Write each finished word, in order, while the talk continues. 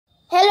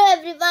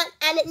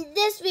and in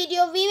this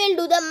video we will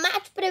do the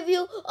match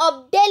preview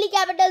of Delhi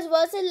Capitals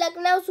versus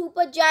Lucknow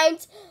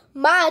Supergiants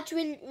match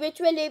which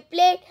will be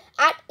played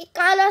at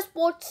Ikana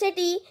Sports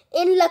City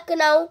in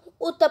Lucknow,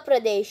 Uttar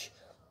Pradesh.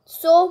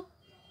 So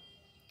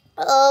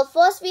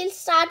first we'll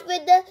start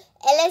with the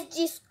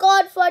LSG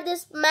squad for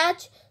this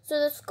match. So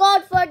the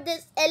squad for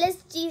this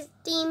LSG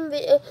team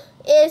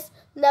is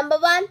number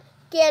 1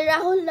 KL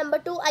Rahul, number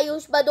 2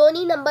 Ayush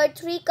Badoni, number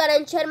 3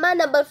 Karan Sharma,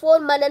 number 4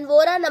 Manan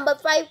Vora, number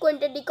 5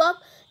 Quinton de Kock,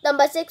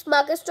 number 6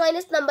 Marcus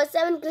Stoinis, number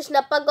 7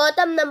 Krishnappa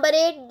Gautam, number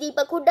 8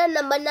 Deepak Hooda,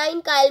 number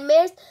 9 Kyle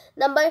Mayers,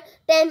 number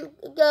 10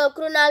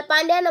 Krunal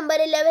Pandya, number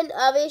 11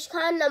 Avesh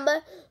Khan,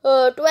 number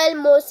 12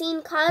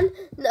 Mohsin Khan,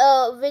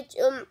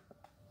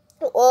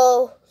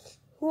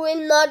 who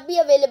will not be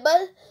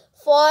available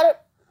for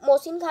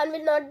Mohsin Khan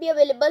will not be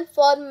available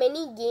for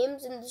many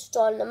games in this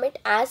tournament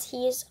as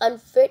he is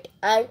unfit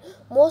and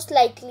most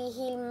likely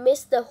he'll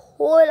miss the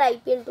whole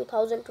IPL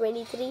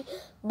 2023.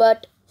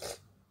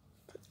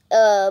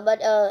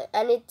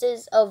 And it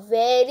is a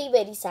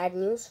very sad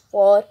news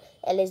for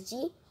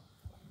LSG.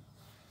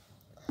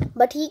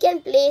 But he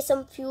can play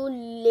some few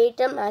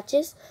later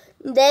matches.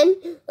 Then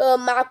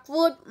Mark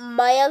Wood,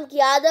 Mayank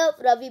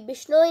Yadav, Ravi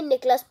Bishnoi,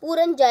 Nicholas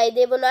Puran,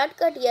 Jaydev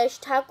Unadkat, Yash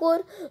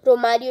Thakur,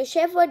 Romario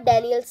Shepherd,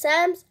 Daniel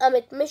Sams,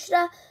 Amit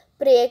Mishra,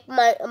 Prek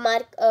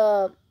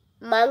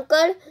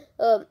Mankar,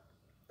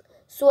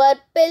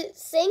 Swarpil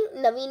Singh,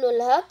 Naveen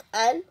ul Haq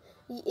and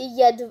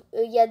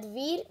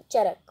Yadveer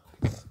Charak.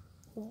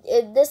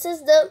 This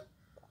is the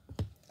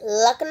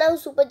Lucknow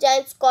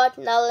Supergiants squad.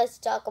 Now let's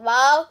talk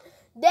about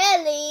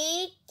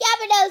Delhi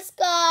Capitals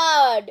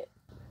squad.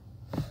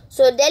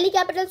 So Delhi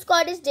Capitals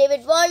squad is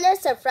David Warner,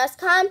 Sarfraz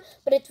Khan,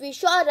 Prithvi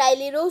Shaw,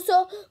 Riley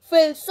Russo,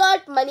 Phil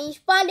Salt, Manish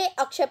Pandey,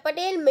 Akshay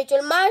Patel,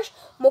 Mitchell Marsh,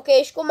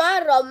 Mukesh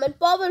Kumar, Robin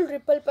Powell,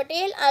 Ripple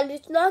Patel,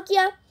 Andrich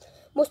Nokia,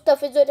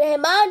 Mustafizur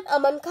Rahman,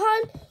 Aman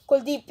Khan,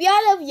 Kuldeep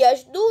Yadav,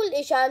 Yash Dul,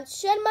 Ishant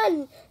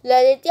Sharma,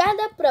 Lalit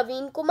Yadav,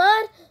 Praveen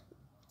Kumar,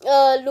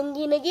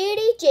 Lungi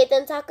Nagiri,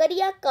 Chetan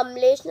Sakaria,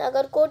 Kamlesh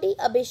Nagarkoti,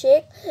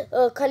 Abhishek,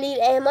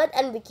 Khalil Ahmed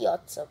and Vicky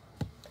Otsav.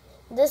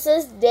 This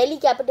is Delhi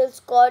Capitals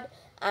squad,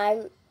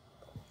 and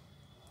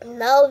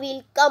now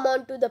we'll come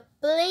on to the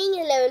playing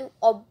 11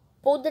 of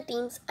both the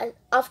teams, and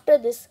after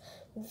this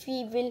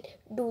we will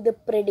do the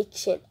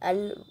prediction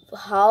and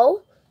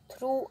how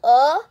through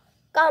a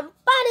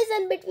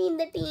comparison between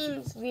the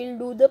teams we'll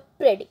do the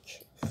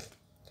prediction.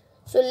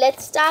 So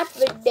let's start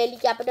with Delhi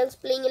Capitals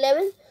playing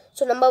 11.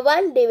 So number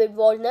 1 David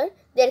Warner,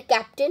 their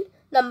captain.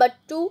 Number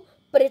 2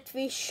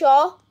 Prithvi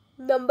Shaw.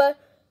 Number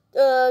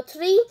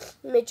 3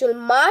 Mitchell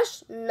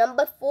Marsh.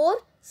 Number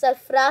 4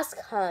 Sarfraz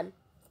Khan.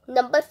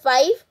 Number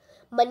 5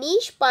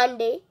 Manish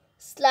Pandey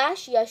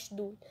 / Yash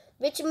Dul,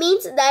 which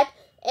means that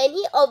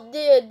any of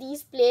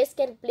these players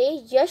can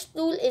play. Yash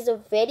Dul is a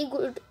very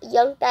good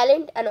young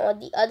talent, and on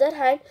the other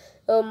hand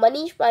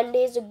Manish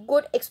Pandey is a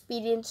good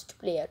experienced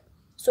player.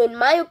 So in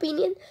my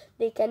opinion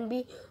they can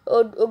be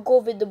go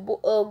with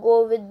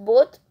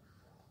both.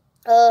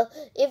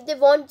 If they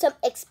want some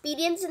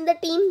experience in the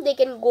team, they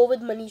can go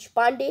with Manish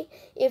Pandey.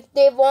 If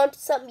they want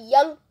some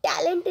young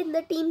talent in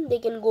the team, they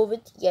can go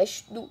with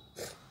Yash Dul.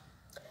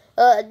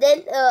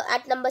 Then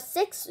at number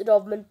 6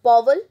 Robin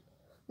Powell,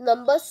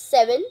 number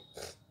 7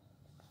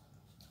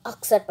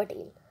 Akshar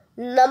Patel,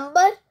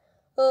 number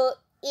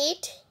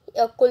 8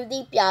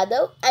 Kuldeep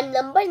Yadav, and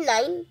number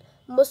 9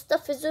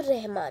 Mustafizur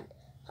Rahman.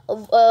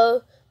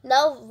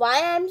 Now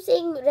why I am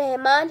saying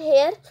Rahman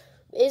here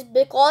is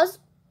because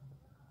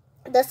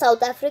the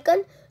South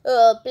African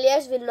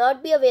players will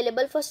not be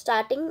available for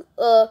starting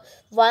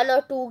 1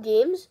 or 2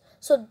 games.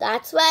 So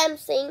that's why I am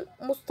saying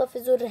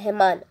Mustafizur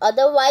Rahman.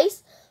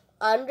 Otherwise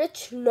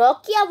Andrich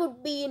Nokia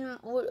would be in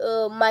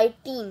my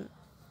team.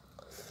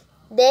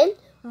 Then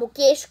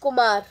Mukesh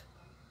Kumar.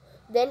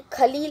 Then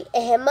Khalil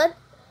Ahmed.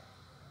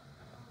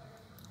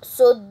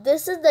 So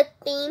this is the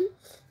team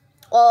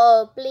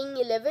playing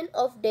 11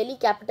 of Delhi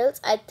Capitals.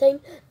 I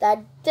think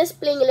that this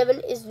playing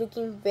 11 is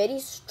looking very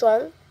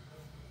strong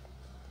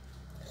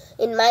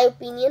in my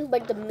opinion.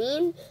 But the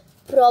main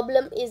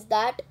problem is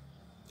that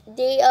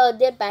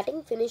their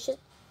batting finishes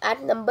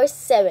at number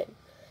 7.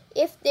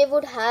 If they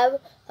would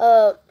have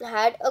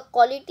had a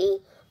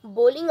quality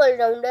bowling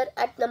all-rounder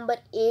at number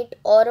 8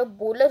 or a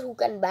bowler who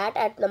can bat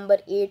at number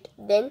 8,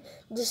 then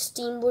this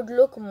team would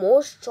look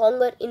more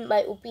stronger in my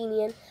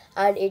opinion,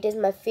 and it is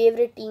my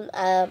favorite team.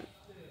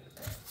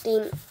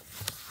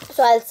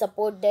 So I'll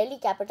support Delhi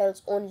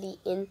Capitals only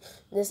in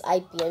this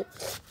IPL.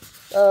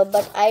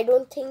 But I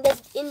don't think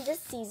that in this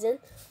season,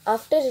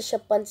 after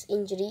Rishabh Pant's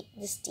injury,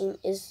 this team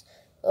is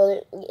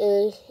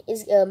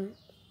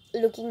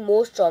looking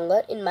more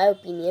stronger in my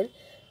opinion.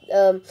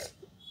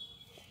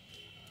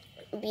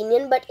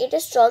 But it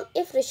is strong.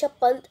 If Rishabh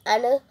Pant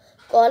and a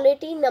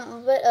quality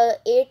number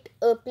 8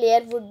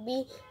 player would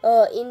be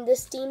in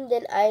this team,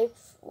 then I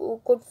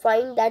could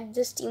find that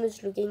this team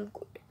is looking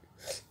good.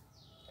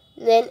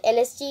 Then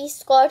LSG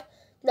squad: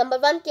 number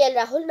 1 KL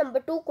Rahul, number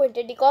 2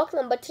 Quinton de Kock,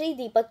 number 3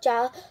 Deepak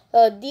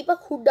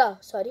Hooda,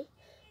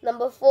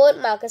 Number 4,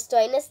 Marcus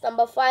Stoinis.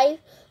 Number 5,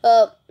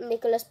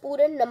 Nicholas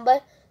Puran.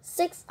 Number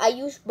 6,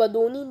 Ayush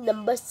Badoni.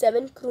 Number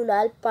 7,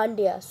 Krunal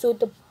Pandya. So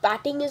the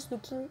batting is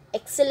looking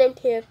excellent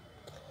here.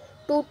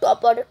 Two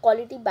top order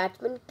quality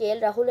batsmen,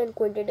 KL Rahul and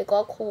Quinton de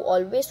Kock, who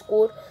always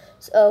score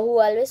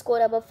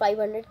above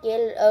 500.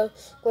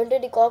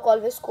 Quinton de Kock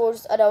always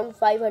scores around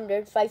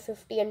 500,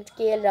 550, and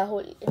KL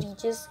Rahul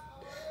reaches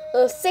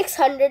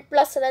 600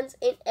 plus runs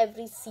in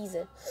every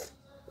season.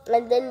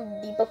 And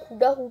then Deepak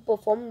Hooda, who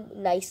performed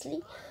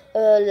nicely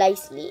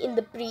in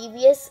the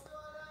previous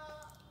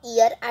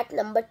year at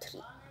number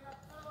 3.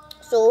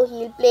 So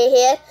he'll play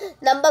here.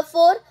 Number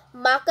 4,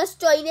 Marcus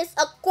Stoinis,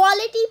 a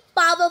quality,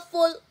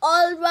 powerful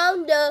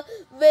all-rounder,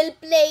 will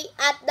play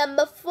at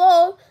number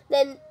 4.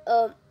 Then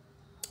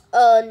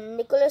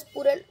Nicholas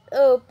Puran,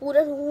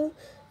 who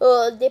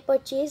they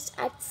purchased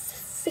at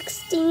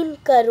 16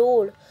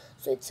 crore.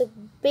 So it's a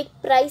big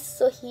price.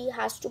 So he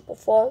has to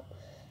perform.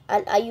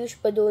 And Ayush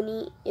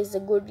Badoni is a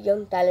good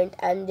young talent,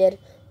 and their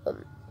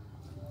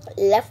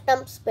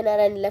left-arm spinner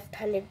and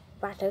left-handed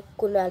batter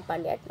Kunal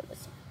Pandya at number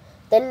 7.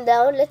 Then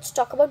now let's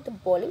talk about the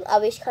bowling.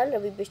 Avesh Khan,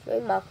 Ravi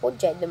Bishnoi, Markwood,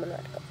 Jaydev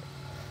Unadkat.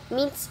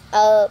 Means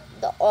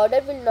the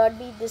order will not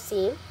be the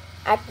same.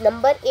 At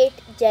number 8,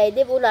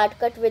 Jaydev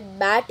Unadkat with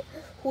bat,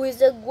 who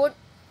is a good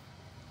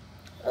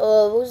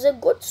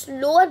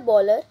slower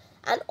bowler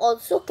and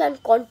also can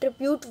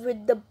contribute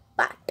with the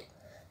bat.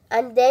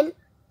 And then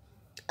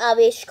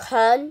Avesh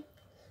Khan,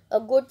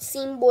 a good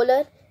seam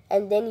bowler,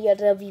 and then your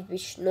Ravi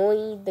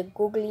Bishnoi, the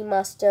googly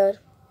master,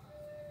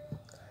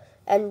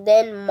 and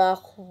then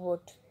Markwood,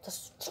 the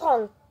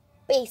strong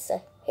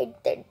pacer,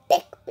 hit the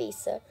deck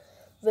pacer,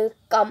 will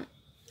come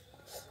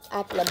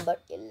at number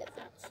 11.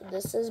 So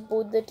this is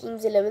both the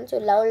teams' 11. So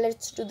now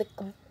let's do the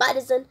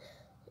comparison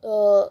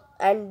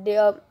and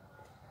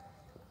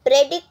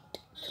predict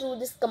through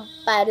this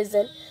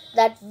comparison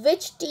that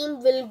which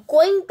team will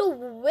going to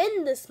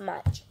win this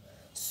match.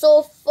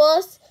 So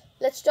first,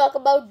 let's talk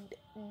about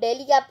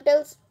Delhi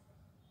Capitals.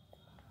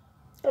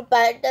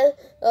 Their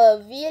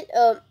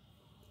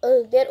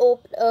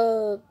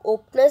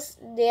openers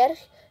there,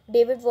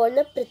 David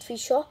Warner, Prithvi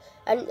Shaw,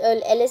 and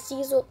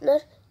LSG's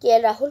opener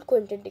KL Rahul,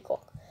 Quinton de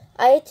Kock.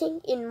 I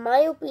think, in my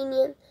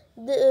opinion,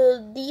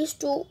 these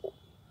two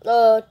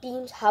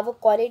teams have a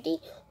quality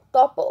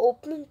top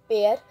opening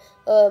pair.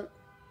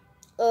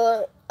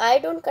 I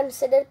don't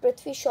consider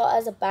Prithvi Shaw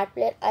as a bad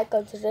player. I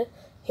consider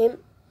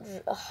him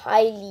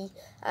highly,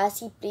 as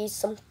he plays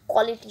some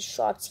quality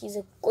shots. He's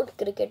a good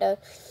cricketer,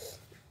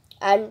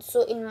 and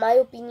so in my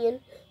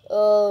opinion,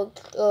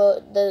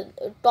 the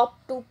top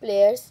two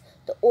players,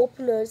 the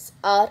openers,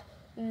 are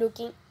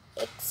looking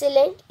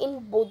excellent in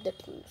both the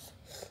teams.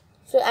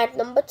 So at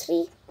number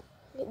 3,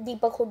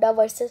 Deepak Hooda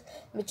versus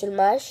Mitchell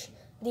Marsh.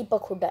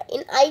 Deepak Hooda.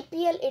 In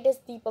IPL, it is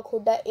Deepak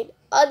Hooda. In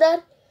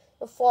other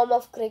form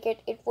of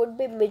cricket, it would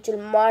be Mitchell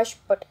Marsh.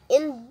 But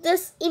in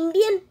this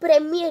Indian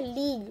Premier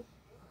League,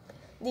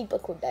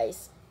 Deepak Hooda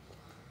is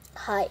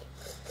high.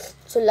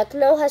 So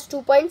Lucknow has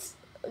 2 points.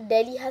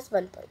 Delhi has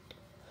 1 point.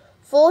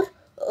 4,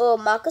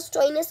 Marcus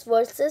Stoinis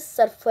versus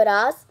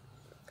Sarfaraz.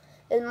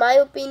 In my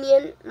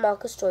opinion,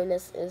 Marcus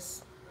Stoinis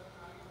is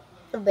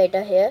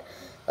better here.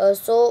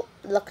 So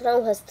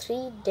Lucknow has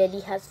 3,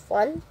 Delhi has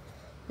 1.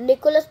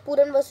 Nicholas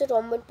Puran versus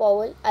Roman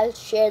Powell. I'll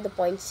share the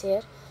points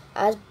here,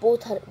 as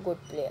both are good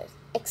players,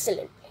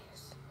 excellent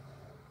players.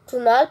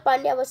 Krunal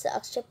Pandya versus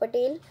Akshay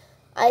Patel.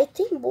 I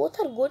think both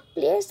are good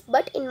players,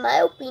 but in my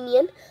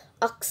opinion,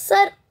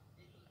 Aksar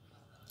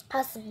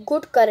has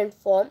good current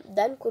form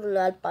than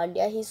Krunal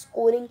Pandya. He's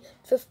scoring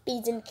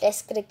 50s in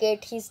Test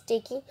cricket. He's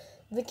taking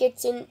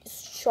wickets in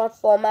short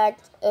format.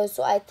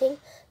 So I think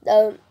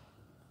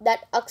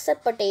that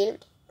Aksar Patel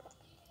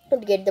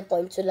would get the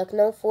point. So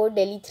Lucknow 4,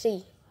 Delhi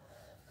 3.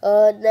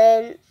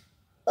 Then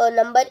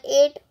number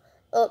 8,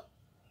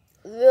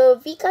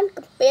 we can't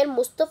compare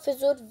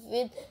Mustafizur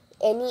with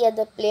any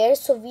other player,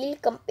 so we'll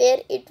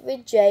compare it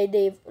with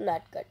Jaydev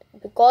Unadkat,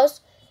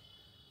 because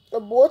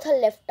both are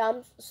left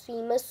arm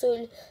seamers.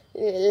 So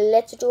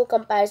let's do a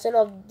comparison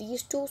of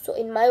these two. So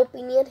in my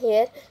opinion,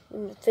 here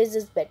Fizz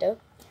is better.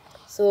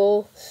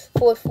 So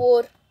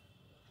 4-4,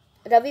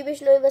 Ravi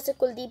Bishnoi versus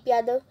Kuldeep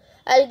Yadav.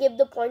 I'll give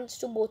the points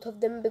to both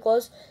of them,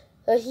 because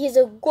he is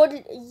a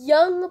good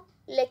young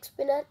leg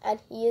spinner and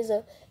he is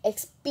a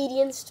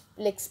experienced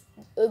leg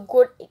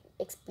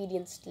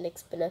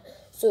spinner.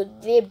 So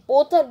they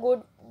both are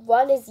good.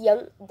 One is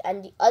young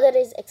and the other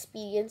is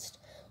experienced.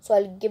 So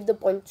I'll give the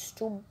points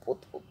to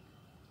both.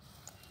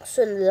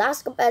 So in the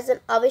last comparison,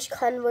 Avesh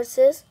Khan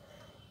versus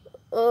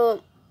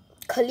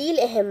Khalil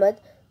Ahmed,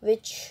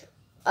 which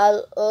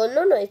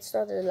it's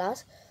not the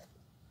last.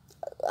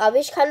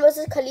 Avesh Khan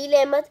versus Khalil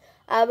Ahmed.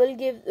 I will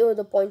give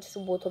the points to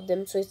both of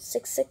them. So it's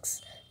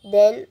 6-6.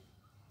 Then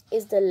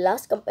is the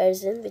last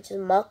comparison, which is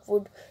Mark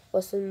Wood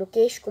versus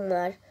Mukesh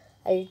Kumar.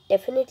 I'll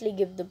definitely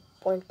give the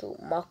point to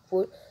Mark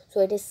Wood.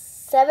 So it is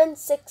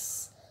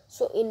 7-6.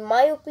 So in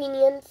my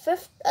opinion,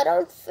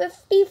 around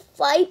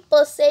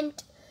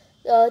 55%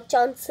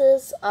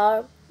 chances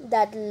are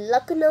that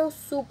Lucknow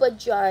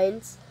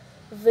Supergiants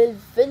will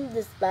win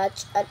this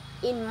match, and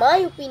in my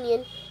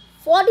opinion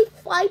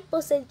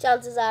 45%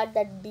 chances are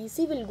that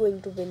DC will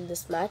going to win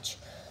this match,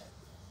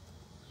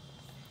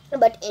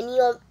 but any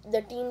of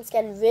the teams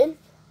can win,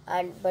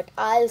 but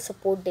I'll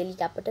support Delhi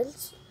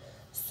Capitals.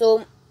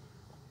 So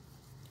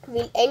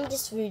we'll end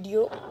this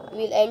video,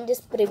 we'll end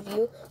this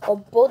preview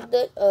of both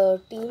the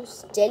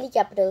teams, Delhi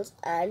Capitals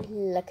and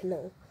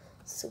Lucknow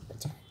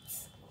Supergiants.